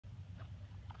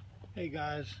Hey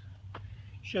guys,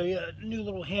 show you a new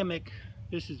little hammock.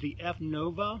 This is the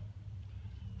Fnova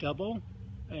double,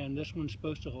 and this one's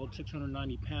supposed to hold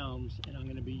 690 pounds, and I'm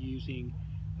going to be using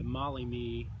the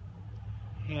MalloMe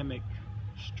hammock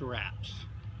straps.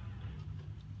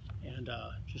 And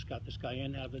just got this guy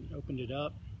in, haven't opened it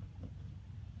up.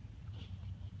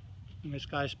 And this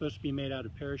guy's supposed to be made out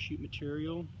of parachute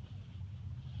material,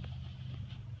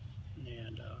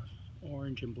 and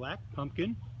orange and black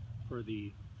pumpkin for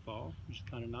the fall, which is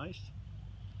kind of nice.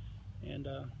 And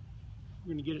we're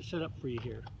going to get it set up for you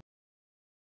here.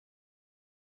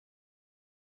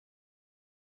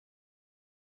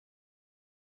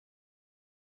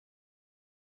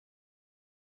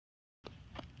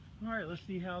 Alright, let's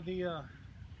see how the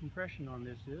compression on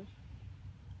this is.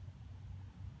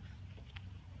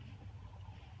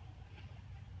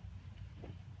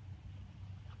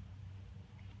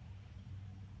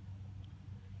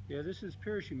 Yeah, this is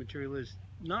parachute material. It's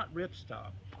not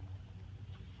ripstop.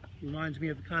 Reminds me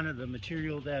of kind of the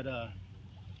material that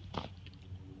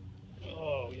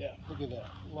oh yeah, look at that.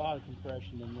 A lot of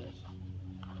compression in this.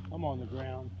 I'm on the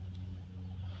ground.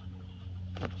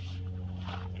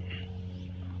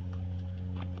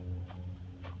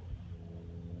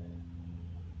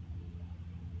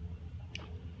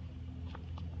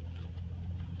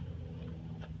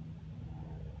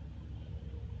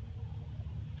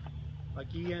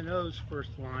 Like ENO's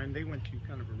first line, they went to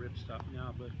kind of a ripstop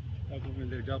now, but that was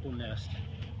their double nest.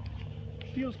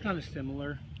 Feels kind of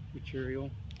similar material.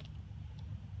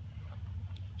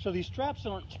 So these straps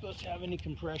aren't supposed to have any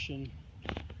compression,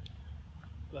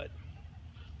 but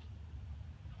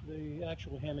the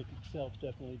actual hammock itself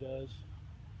definitely does.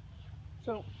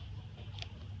 So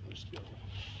let's go.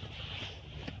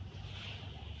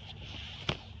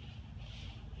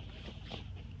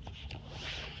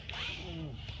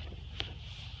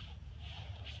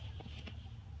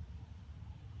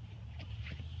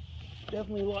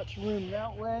 Definitely lots of room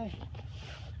that way,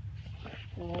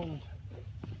 and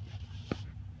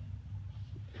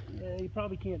yeah, you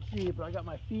probably can't see it, but I got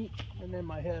my feet and then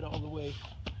my head all the way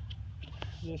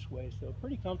this way, so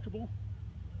pretty comfortable.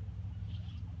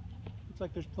 Looks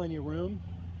like there's plenty of room.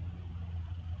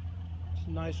 It's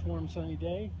a nice warm sunny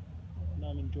day and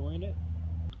I'm enjoying it.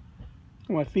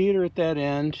 My feet are at that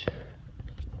end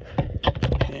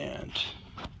and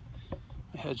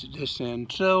my head's at this end,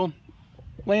 so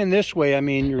laying this way, I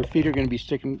mean, your feet are going to be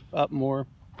sticking up more,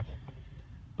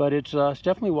 but it's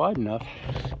definitely wide enough.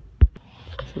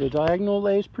 So the diagonal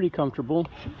lay is pretty comfortable.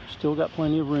 Still got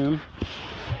plenty of room,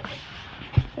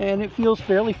 and it feels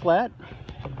fairly flat,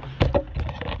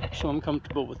 so I'm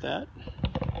comfortable with that.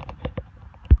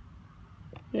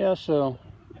 Yeah, so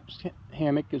this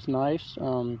hammock is nice.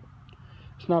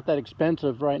 It's not that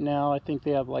expensive right now. I think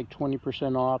they have like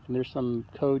 20% off, and there's some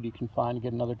code you can find to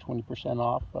get another 20%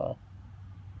 off.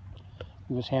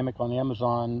 This hammock on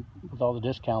Amazon with all the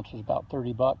discounts is about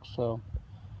 30 bucks, so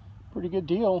pretty good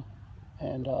deal,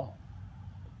 and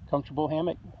comfortable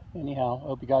hammock. Anyhow, I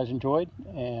hope you guys enjoyed,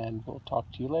 and we'll talk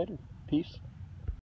to you later. Peace.